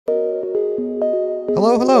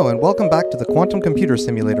Hello, and welcome back to the quantum computer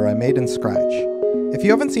simulator I made in Scratch. If you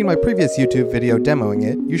haven't seen my previous YouTube video demoing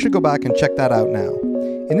it, you should go back and check that out now.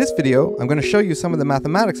 In this video, I'm going to show you some of the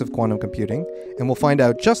mathematics of quantum computing, and we'll find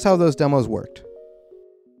out just how those demos worked.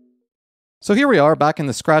 So here we are back in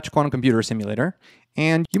the Scratch quantum computer simulator,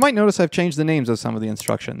 and you might notice I've changed the names of some of the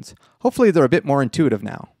instructions. Hopefully they're a bit more intuitive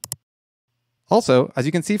now. Also, as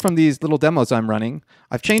you can see from these little demos I'm running,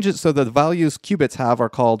 I've changed it so that the values qubits have are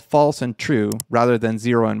called false and true rather than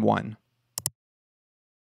 0 and 1.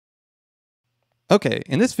 Okay,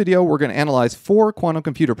 in this video we're going to analyze 4 quantum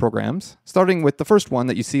computer programs, starting with the first one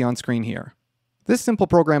that you see on screen here. This simple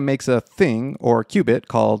program makes a thing, or qubit,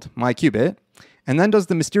 called myQubit, and then does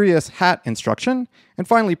the mysterious hat instruction, and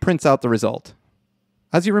finally prints out the result.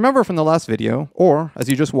 As you remember from the last video, or as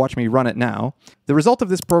you just watched me run it now, the result of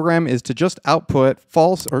this program is to just output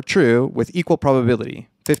false or true with equal probability,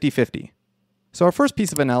 50-50. So our first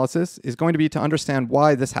piece of analysis is going to be to understand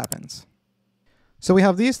why this happens. So we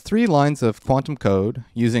have these 3 lines of quantum code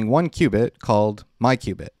using one qubit called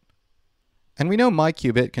myQubit. And we know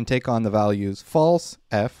myQubit can take on the values false,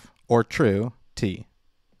 f, or true, t.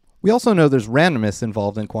 We also know there's randomness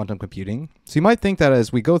involved in quantum computing, so you might think that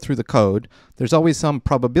as we go through the code, there's always some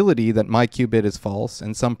probability that myQubit is false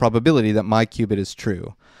and some probability that myQubit is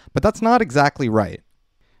true. But that's not exactly right.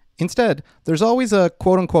 Instead, there's always a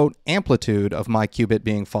quote-unquote amplitude of myQubit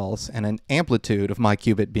being false and an amplitude of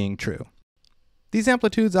myQubit being true. These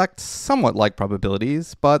amplitudes act somewhat like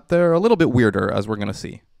probabilities, but they're a little bit weirder, as we're going to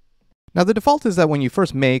see. Now, the default is that when you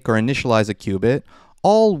first make or initialize a qubit,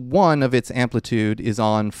 all one of its amplitude is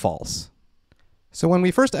on false. So when we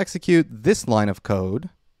first execute this line of code,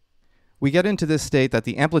 we get into this state that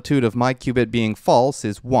the amplitude of myQubit being false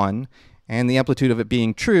is 1, and the amplitude of it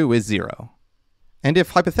being true is 0. And if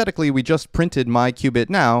hypothetically we just printed myQubit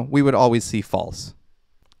now, we would always see false.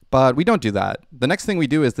 But we don't do that. The next thing we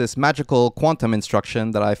do is this magical quantum instruction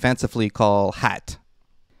that I fancifully call hat.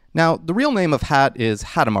 Now, the real name of hat is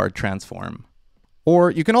Hadamard transform.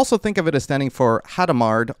 Or you can also think of it as standing for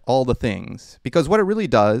Hadamard all the things, because what it really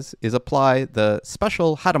does is apply the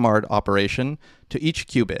special Hadamard operation to each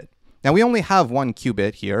qubit. Now we only have one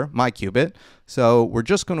qubit here, myQubit, so we're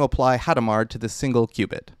just going to apply Hadamard to this single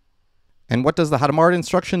qubit. And what does the Hadamard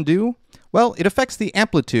instruction do? Well, it affects the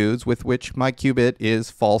amplitudes with which myQubit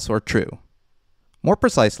is false or true. More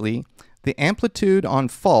precisely, the amplitude on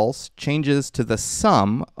false changes to the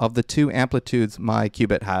sum of the 2 amplitudes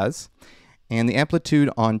myQubit has, and the amplitude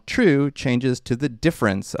on true changes to the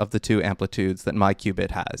difference of the 2 amplitudes that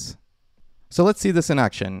myQubit has. So let's see this in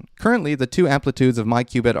action. Currently, the 2 amplitudes of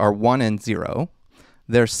myQubit are 1 and 0.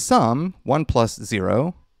 Their sum, 1 plus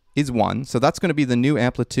 0, is 1, so that's going to be the new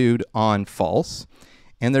amplitude on false.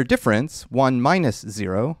 And their difference, 1 minus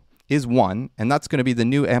 0, is 1, and that's going to be the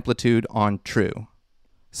new amplitude on true.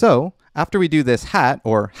 So, after we do this hat,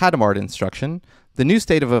 or Hadamard instruction, the new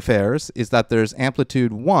state of affairs is that there's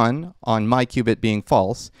amplitude 1 on myQubit being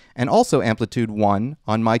false, and also amplitude 1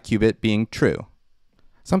 on myQubit being true.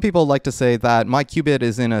 Some people like to say that myQubit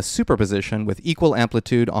is in a superposition with equal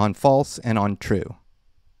amplitude on false and on true.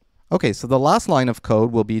 Okay, so the last line of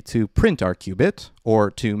code will be to print our qubit,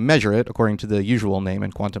 or to measure it according to the usual name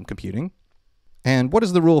in quantum computing. And what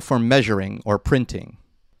is the rule for measuring or printing?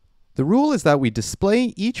 The rule is that we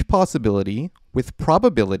display each possibility with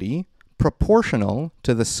probability proportional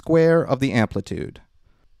to the square of the amplitude.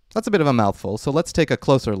 That's a bit of a mouthful, so let's take a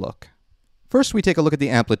closer look. First, we take a look at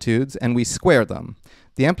the amplitudes and we square them.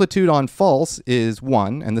 The amplitude on false is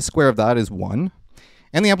 1, and the square of that is 1.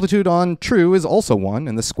 And the amplitude on true is also 1,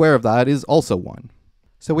 and the square of that is also 1.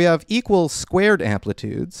 So we have equal squared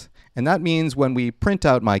amplitudes, and that means when we print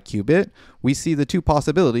out myQubit, we see the 2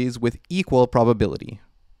 possibilities with equal probability.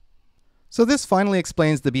 So this finally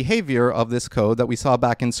explains the behavior of this code that we saw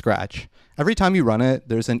back in Scratch. Every time you run it,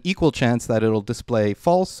 there's an equal chance that it'll display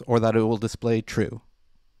false or that it will display true.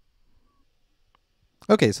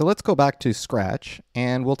 Okay, so let's go back to Scratch,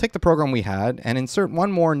 and we'll take the program we had and insert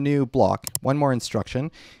one more new block, one more instruction.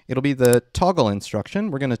 It'll be the toggle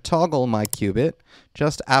instruction. We're going to toggle myQubit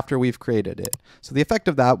just after we've created it. So the effect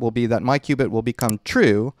of that will be that myQubit will become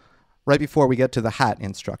true right before we get to the hat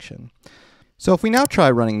instruction. So if we now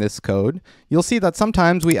try running this code, you'll see that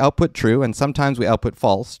sometimes we output true and sometimes we output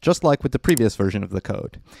false, just like with the previous version of the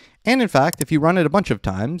code. And in fact, if you run it a bunch of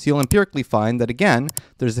times, you'll empirically find that again,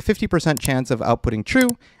 there's a 50% chance of outputting true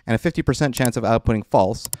and a 50% chance of outputting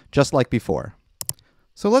false, just like before.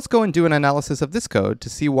 So let's go and do an analysis of this code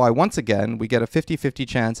to see why once again we get a 50-50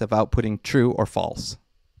 chance of outputting true or false.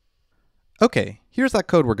 Okay, here's that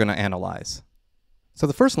code we're going to analyze. So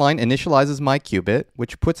the first line initializes myQubit,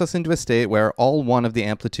 which puts us into a state where all 1 of the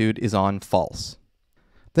amplitude is on false.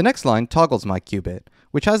 The next line toggles my qubit,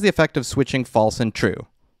 which has the effect of switching false and true.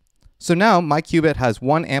 So now my qubit has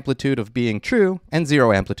 1 amplitude of being true and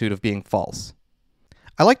 0 amplitude of being false.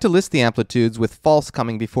 I like to list the amplitudes with false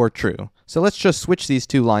coming before true, so let's just switch these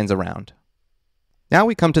two lines around. Now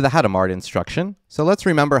we come to the Hadamard instruction, so let's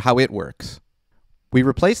remember how it works. We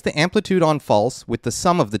replace the amplitude on false with the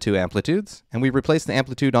sum of the two amplitudes, and we replace the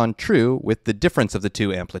amplitude on true with the difference of the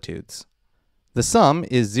two amplitudes. The sum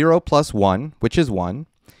is 0 plus 1, which is 1,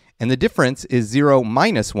 and the difference is 0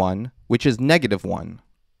 minus 1, which is negative 1.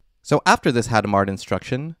 So after this Hadamard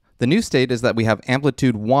instruction, the new state is that we have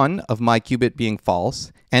amplitude 1 of my qubit being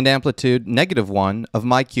false, and amplitude negative 1 of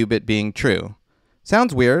my qubit being true.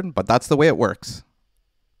 Sounds weird, but that's the way it works.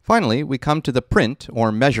 Finally, we come to the print,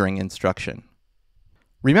 or measuring instruction.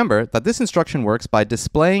 Remember that this instruction works by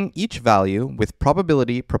displaying each value with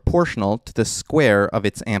probability proportional to the square of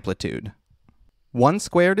its amplitude. 1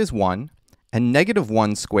 squared is 1, and negative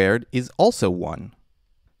 1 squared is also 1.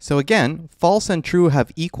 So again, false and true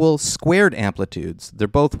have equal squared amplitudes. They're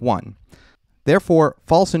both 1. Therefore,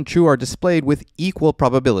 false and true are displayed with equal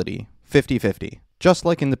probability, 50-50, just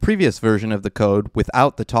like in the previous version of the code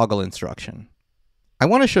without the toggle instruction. I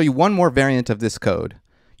want to show you one more variant of this code.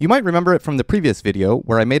 You might remember it from the previous video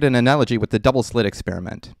where I made an analogy with the double slit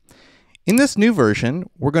experiment. In this new version,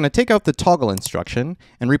 we're going to take out the toggle instruction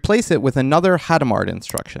and replace it with another Hadamard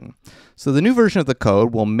instruction. So the new version of the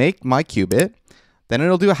code will make my qubit, then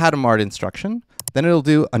it'll do a Hadamard instruction, then it'll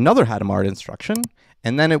do another Hadamard instruction,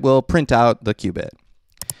 and then it will print out the qubit.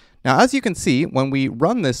 Now, as you can see, when we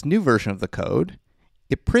run this new version of the code,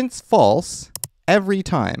 it prints false every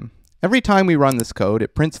time. Every time we run this code,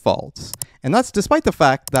 it prints false. And that's despite the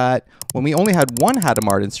fact that when we only had one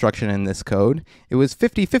Hadamard instruction in this code, it was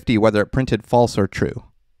 50-50 whether it printed false or true.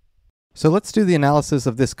 So let's do the analysis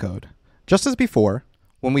of this code. Just as before,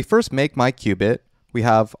 when we first make my qubit, we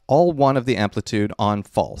have all 1 of the amplitude on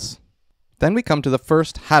false. Then we come to the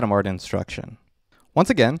first Hadamard instruction. Once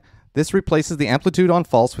again, this replaces the amplitude on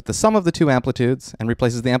false with the sum of the two amplitudes and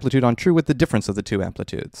replaces the amplitude on true with the difference of the two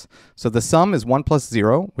amplitudes. So the sum is 1 plus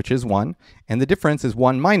 0, which is 1, and the difference is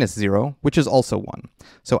 1 minus 0, which is also 1.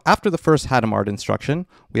 So after the first Hadamard instruction,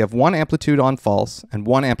 we have 1 amplitude on false and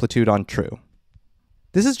 1 amplitude on true.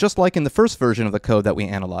 This is just like in the first version of the code that we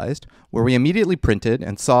analyzed, where we immediately printed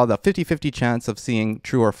and saw the 50-50 chance of seeing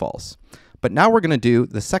true or false. But now we're going to do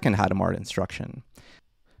the second Hadamard instruction.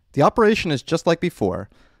 The operation is just like before.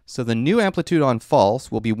 So the new amplitude on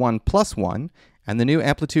false will be 1 plus 1, and the new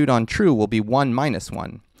amplitude on true will be 1 minus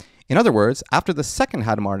 1. In other words, after the second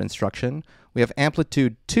Hadamard instruction, we have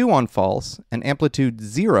amplitude 2 on false and amplitude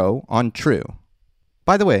 0 on true.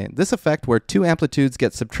 By the way, this effect where two amplitudes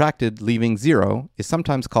get subtracted leaving 0 is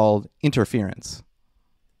sometimes called interference.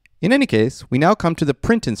 In any case, we now come to the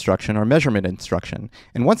print instruction or measurement instruction,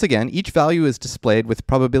 and once again, each value is displayed with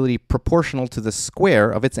probability proportional to the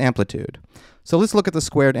square of its amplitude. So let's look at the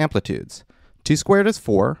squared amplitudes. 2 squared is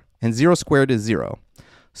 4, and 0 squared is 0.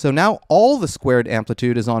 So now all the squared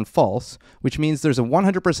amplitude is on false, which means there's a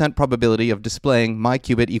 100% probability of displaying my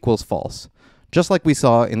qubit equals false, just like we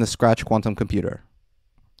saw in the Scratch quantum computer.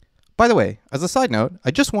 By the way, as a side note,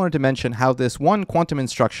 I just wanted to mention how this one quantum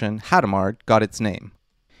instruction, Hadamard, got its name.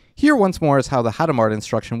 Here once more is how the Hadamard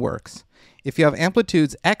instruction works. If you have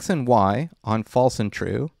amplitudes x and y on false and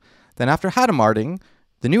true, then after Hadamarding,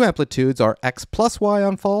 the new amplitudes are x plus y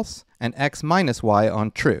on false and x minus y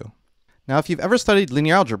on true. Now, if you've ever studied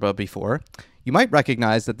linear algebra before, you might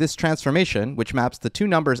recognize that this transformation, which maps the two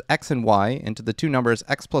numbers x and y into the two numbers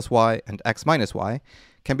x plus y and x minus y,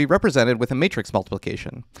 can be represented with a matrix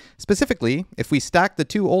multiplication. Specifically, if we stack the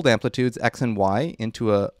two old amplitudes x and y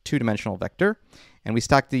into a two-dimensional vector, and we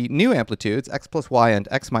stack the new amplitudes x plus y and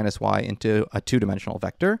x minus y into a two-dimensional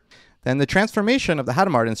vector, then the transformation of the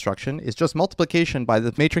Hadamard instruction is just multiplication by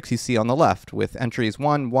the matrix you see on the left with entries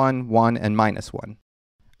 1, 1, 1, and minus 1.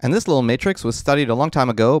 And this little matrix was studied a long time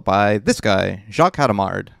ago by this guy, Jacques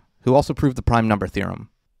Hadamard, who also proved the prime number theorem.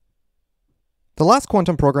 The last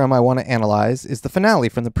quantum program I want to analyze is the finale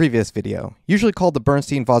from the previous video, usually called the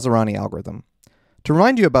Bernstein-Vazirani algorithm. To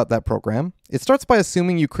remind you about that program, it starts by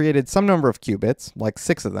assuming you created some number of qubits, like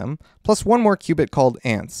 6 of them, plus one more qubit called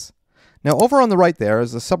ants. Now over on the right there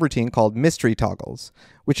is a subroutine called mystery toggles,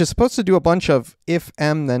 which is supposed to do a bunch of if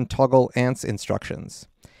m then toggle ants instructions.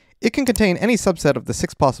 It can contain any subset of the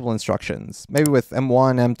 6 possible instructions, maybe with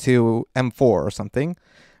m1, m2, m4 or something,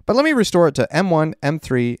 but let me restore it to m1,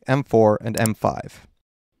 m3, m4, and m5.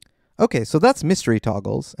 Okay, so that's mystery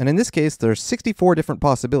toggles, and in this case there's 64 different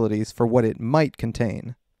possibilities for what it might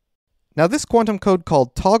contain. Now this quantum code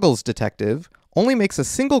called toggles detective only makes a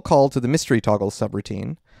single call to the mystery toggles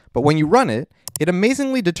subroutine, But when you run it, it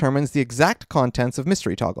amazingly determines the exact contents of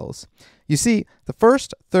mystery toggles. You see, the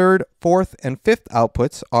first, third, fourth, and fifth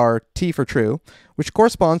outputs are T for true, which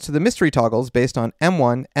corresponds to the mystery toggles based on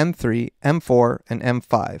M1, M3, M4, and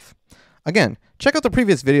M5. Again, check out the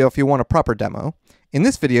previous video if you want a proper demo. In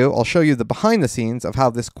this video, I'll show you the behind the scenes of how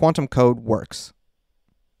this quantum code works.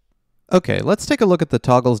 Okay, let's take a look at the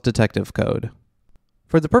toggles detective code.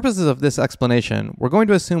 For the purposes of this explanation, we're going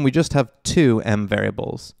to assume we just have 2 M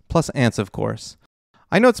variables, plus ants of course.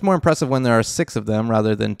 I know it's more impressive when there are 6 of them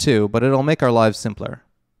rather than 2, but it'll make our lives simpler.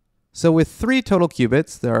 So with 3 total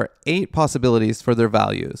qubits, there are 8 possibilities for their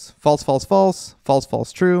values. False, false, false, false,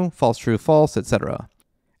 false, true, false, true, false, etc.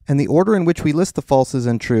 And the order in which we list the falses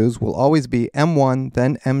and trues will always be M1,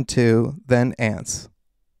 then M2, then ants.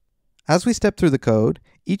 As we step through the code,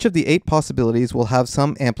 each of the 8 possibilities will have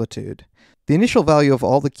some amplitude. The initial value of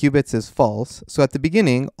all the qubits is false, so at the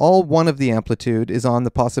beginning, all 1 of the amplitude is on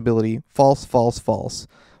the possibility false, false, false,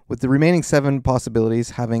 with the remaining 7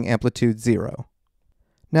 possibilities having amplitude 0.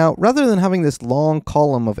 Now, rather than having this long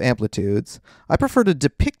column of amplitudes, I prefer to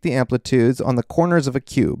depict the amplitudes on the corners of a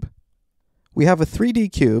cube. We have a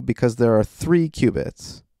 3D cube because there are 3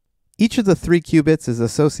 qubits. Each of the 3 qubits is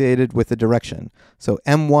associated with a direction, so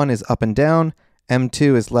M1 is up and down,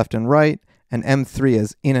 M2 is left and right, and M3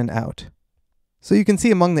 is in and out. So you can see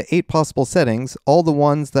among the 8 possible settings, all the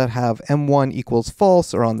ones that have M1 equals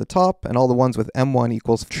false are on the top, and all the ones with M1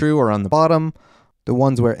 equals true are on the bottom. The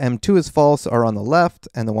ones where M2 is false are on the left,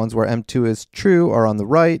 and the ones where M2 is true are on the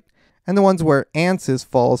right, and the ones where ants is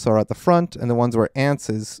false are at the front, and the ones where ants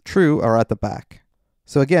is true are at the back.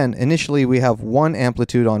 So again, initially we have 1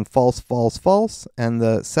 amplitude on false, false, false, and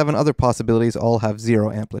the 7 other possibilities all have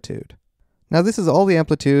 0 amplitude. Now this is all the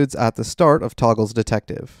amplitudes at the start of toggles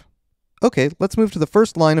detective. Okay, let's move to the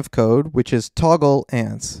first line of code, which is toggle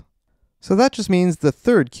ants. So that just means the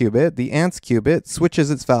third qubit, the ants qubit,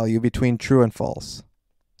 switches its value between true and false.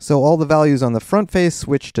 So all the values on the front face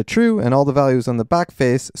switch to true, and all the values on the back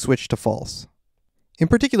face switch to false. In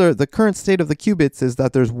particular, the current state of the qubits is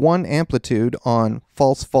that there's 1 amplitude on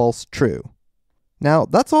false, false, true. Now,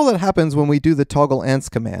 that's all that happens when we do the toggle ants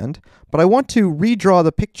command, but I want to redraw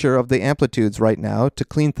the picture of the amplitudes right now to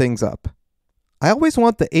clean things up. I always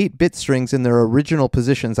want the 8 bit strings in their original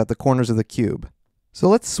positions at the corners of the cube. So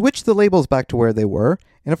let's switch the labels back to where they were,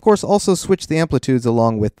 and of course also switch the amplitudes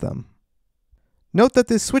along with them. Note that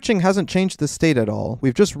this switching hasn't changed the state at all.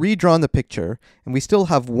 We've just redrawn the picture, and we still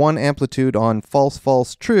have 1 amplitude on false,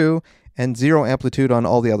 false, true, and 0 amplitude on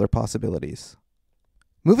all the other possibilities.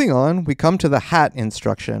 Moving on, we come to the hat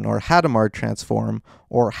instruction, or Hadamard transform,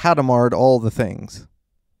 or Hadamard all the things.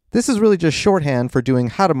 This is really just shorthand for doing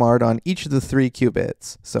Hadamard on each of the 3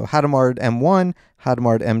 qubits. So Hadamard M1,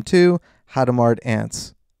 Hadamard M2, Hadamard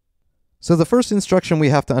ants. So the first instruction we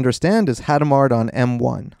have to understand is Hadamard on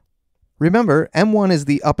M1. Remember, M1 is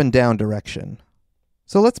the up and down direction.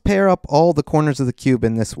 So let's pair up all the corners of the cube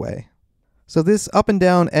in this way. So this up and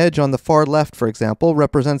down edge on the far left, for example,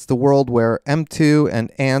 represents the world where M2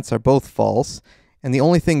 and ants are both false, and the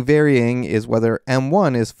only thing varying is whether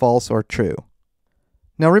M1 is false or true.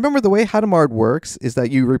 Now remember, the way Hadamard works is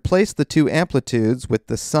that you replace the 2 amplitudes with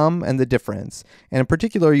the sum and the difference, and in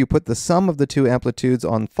particular you put the sum of the 2 amplitudes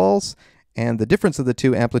on false and the difference of the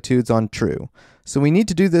 2 amplitudes on true. So we need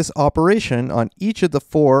to do this operation on each of the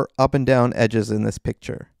 4 up and down edges in this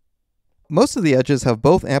picture. Most of the edges have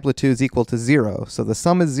both amplitudes equal to 0, so the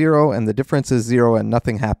sum is 0 and the difference is 0 and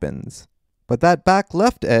nothing happens. But that back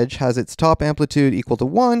left edge has its top amplitude equal to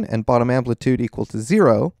 1 and bottom amplitude equal to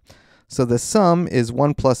 0, so the sum is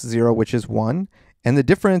 1 plus 0, which is 1, and the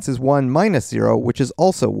difference is 1 minus 0, which is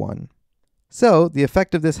also 1. So the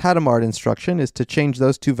effect of this Hadamard instruction is to change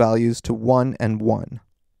those 2 values to 1 and 1.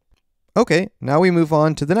 Okay, now we move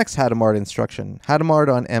on to the next Hadamard instruction,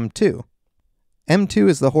 Hadamard on M2. M2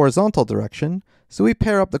 is the horizontal direction, so we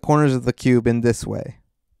pair up the corners of the cube in this way.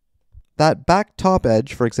 That back top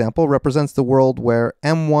edge, for example, represents the world where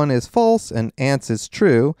M1 is false and ants is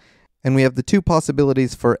true, and we have the 2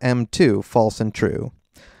 possibilities for M2, false and true.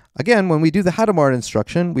 Again, when we do the Hadamard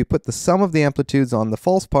instruction, we put the sum of the amplitudes on the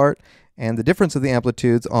false part and the difference of the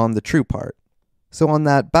amplitudes on the true part. So on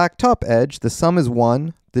that back top edge, the sum is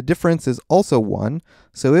 1, the difference is also 1,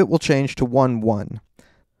 so it will change to 1, 1.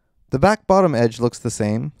 The back bottom edge looks the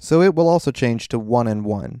same, so it will also change to 1 and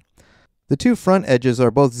 1. The 2 front edges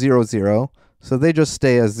are both 0, 0, so they just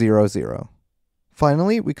stay as 0, 0.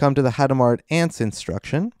 Finally, we come to the Hadamard ants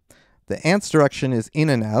instruction. The ants direction is in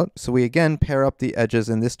and out, so we again pair up the edges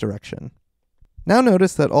in this direction. Now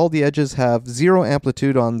notice that all the edges have 0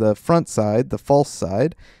 amplitude on the front side, the false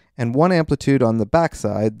side, and 1 amplitude on the back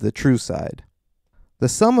side, the true side. the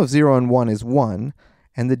sum of 0 and 1 is 1,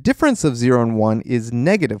 and the difference of 0 and 1 is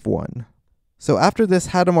negative 1. So after this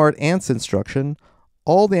Hadamard ants instruction,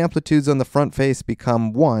 all the amplitudes on the front face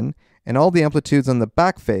become 1, and all the amplitudes on the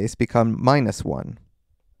back face become minus 1.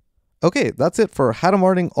 Okay, that's it for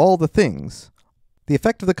Hadamarding all the things. The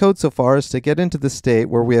effect of the code so far is to get into the state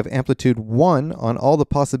where we have amplitude 1 on all the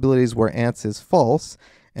possibilities where ants is false,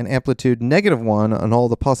 and amplitude negative 1 on all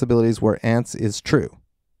the possibilities where ants is true.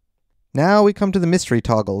 Now we come to the mystery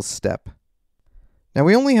toggles step. Now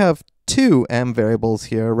we only have 2 m variables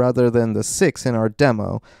here rather than the 6 in our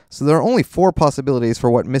demo, so there are only 4 possibilities for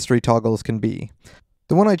what mystery toggles can be.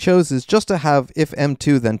 The one I chose is just to have if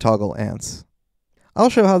m2 then toggle ants. I'll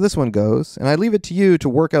show how this one goes, and I leave it to you to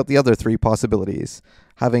work out the other 3 possibilities,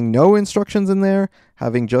 having no instructions in there,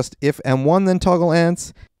 having just if m1 then toggle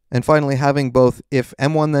ants, and finally having both if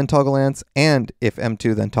m1 then toggle ants and if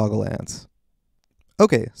m2 then toggle ants.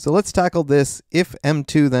 Okay, so let's tackle this if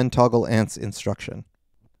m2 then toggle ants instruction.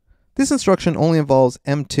 This instruction only involves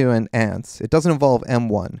m2 and ants. It doesn't involve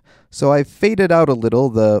m1. So I've faded out a little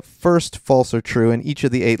the first false or true in each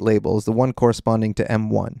of the 8 labels, the one corresponding to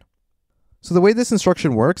m1. So the way this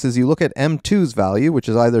instruction works is you look at m2's value, which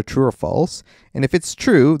is either true or false, and if it's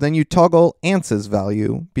true, then you toggle ants'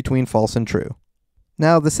 value between false and true.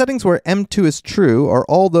 Now, the settings where m2 is true are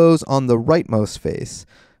all those on the rightmost face.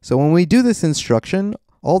 So when we do this instruction,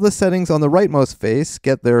 all the settings on the rightmost face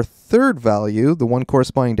get their third value, the one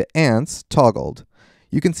corresponding to ants, toggled.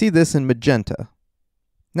 You can see this in magenta.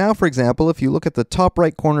 Now, for example, if you look at the top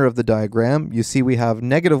right corner of the diagram, you see we have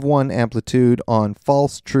negative 1 amplitude on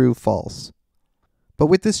false, true, false. But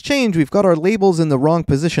with this change, we've got our labels in the wrong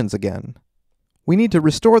positions again. We need to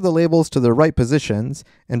restore the labels to their right positions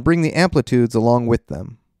and bring the amplitudes along with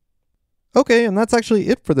them. Okay, and that's actually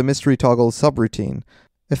it for the mystery toggles subroutine.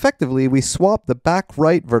 Effectively, we swap the back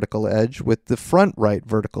right vertical edge with the front right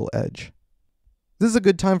vertical edge. This is a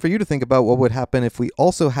good time for you to think about what would happen if we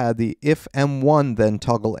also had the if m1 then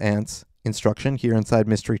toggle ants instruction here inside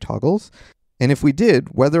mystery toggles, and if we did,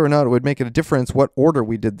 whether or not it would make it a difference what order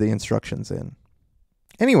we did the instructions in.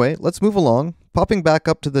 Anyway, let's move along, popping back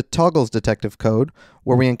up to the toggles detective code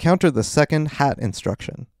where we encounter the second hat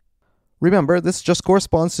instruction. Remember, this just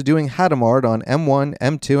corresponds to doing Hadamard on m1,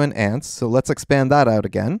 m2, and ants, so let's expand that out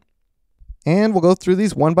again. And we'll go through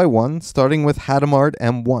these one by one, starting with Hadamard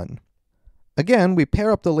m1. Again, we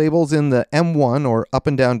pair up the labels in the m1 or up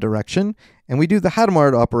and down direction, and we do the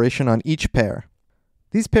Hadamard operation on each pair.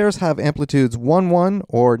 These pairs have amplitudes 1, 1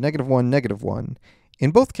 or negative 1, negative 1.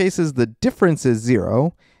 In both cases, the difference is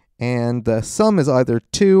 0, and the sum is either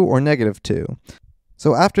 2 or negative 2.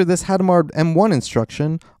 So after this Hadamard m1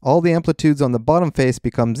 instruction, all the amplitudes on the bottom face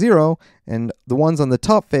become 0, and the ones on the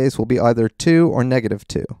top face will be either 2 or negative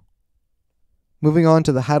 2. Moving on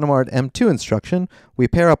to the Hadamard m2 instruction, we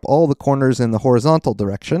pair up all the corners in the horizontal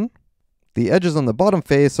direction. The edges on the bottom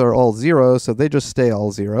face are all 0, so they just stay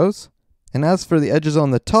all zeros. And as for the edges on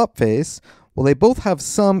the top face, well, they both have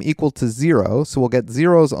sum equal to 0, so we'll get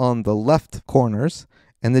zeros on the left corners,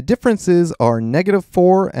 and the differences are negative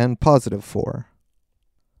 4 and positive 4.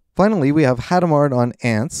 Finally, we have Hadamard on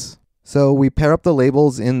ants, so we pair up the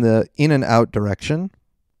labels in the in and out direction,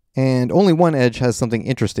 and only one edge has something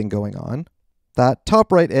interesting going on. That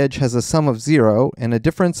top right edge has a sum of 0 and a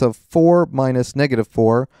difference of 4 minus negative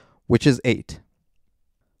 4, which is 8.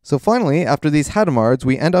 So finally, after these Hadamards,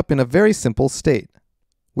 we end up in a very simple state.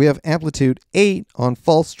 We have amplitude 8 on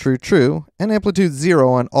false, true, true, and amplitude 0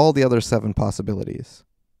 on all the other 7 possibilities.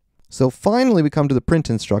 So finally we come to the print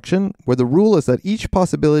instruction, where the rule is that each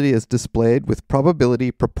possibility is displayed with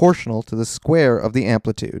probability proportional to the square of the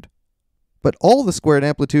amplitude. But all the squared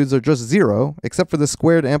amplitudes are just 0, except for the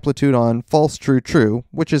squared amplitude on false, true, true,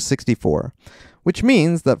 which is 64, which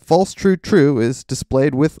means that false, true, true is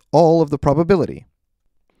displayed with all of the probability.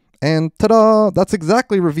 And ta-da! That's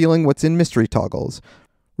exactly revealing what's in mystery toggles.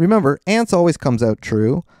 Remember, ants always comes out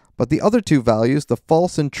true, but the other 2 values, the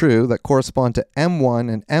false and true, that correspond to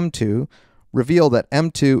m1 and m2, reveal that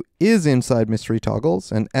m2 is inside mystery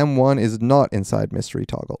toggles and m1 is not inside mystery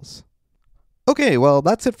toggles. Okay, well,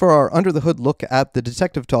 that's it for our under-the-hood look at the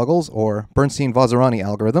detective toggles, or Bernstein-Vazirani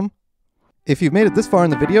algorithm. If you've made it this far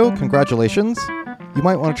in the video, congratulations. You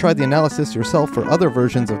might want to try the analysis yourself for other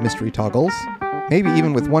versions of mystery toggles, maybe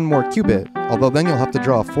even with one more qubit, although then you'll have to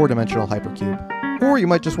draw a 4-dimensional hypercube. Or you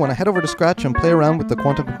might just want to head over to Scratch and play around with the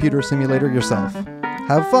quantum computer simulator yourself.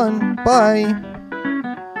 Have fun! Bye!